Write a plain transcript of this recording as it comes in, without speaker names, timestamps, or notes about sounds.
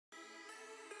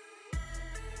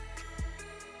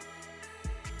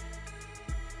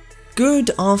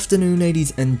Good afternoon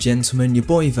ladies and gentlemen, your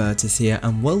boy Virtus here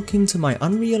and welcome to my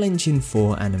Unreal Engine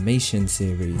 4 animation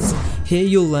series. Here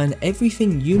you'll learn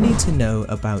everything you need to know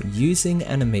about using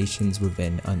animations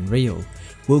within Unreal.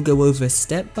 We'll go over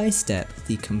step by step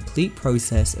the complete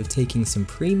process of taking some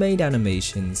pre-made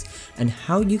animations and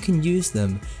how you can use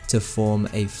them to form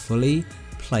a fully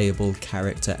playable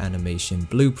character animation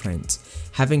blueprint.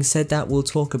 Having said that, we'll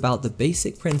talk about the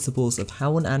basic principles of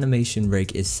how an animation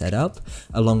rig is set up,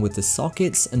 along with the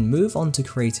sockets, and move on to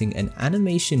creating an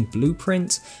animation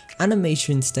blueprint,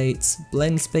 animation states,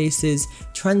 blend spaces,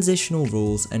 transitional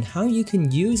rules, and how you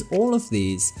can use all of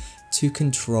these to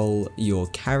control your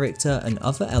character and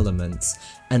other elements,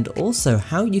 and also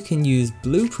how you can use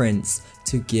blueprints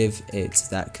to give it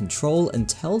that control and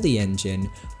tell the engine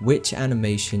which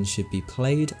animation should be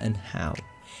played and how.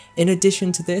 In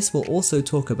addition to this, we'll also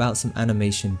talk about some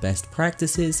animation best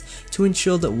practices to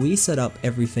ensure that we set up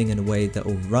everything in a way that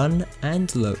will run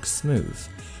and look smooth.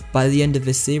 By the end of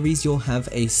this series, you'll have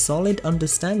a solid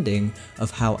understanding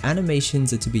of how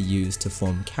animations are to be used to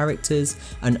form characters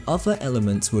and other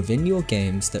elements within your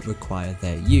games that require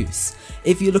their use.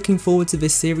 If you're looking forward to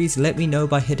this series, let me know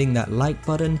by hitting that like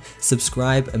button,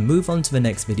 subscribe, and move on to the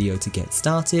next video to get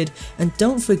started. And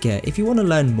don't forget, if you want to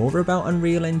learn more about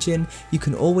Unreal Engine, you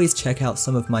can always check out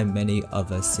some of my many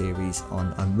other series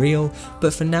on Unreal.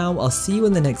 But for now, I'll see you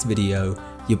in the next video.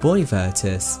 Your boy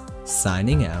Virtus,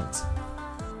 signing out.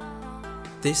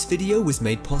 This video was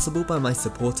made possible by my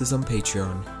supporters on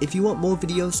Patreon. If you want more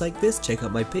videos like this, check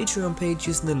out my Patreon page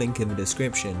using the link in the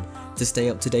description. To stay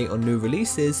up to date on new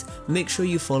releases, make sure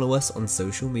you follow us on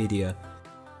social media.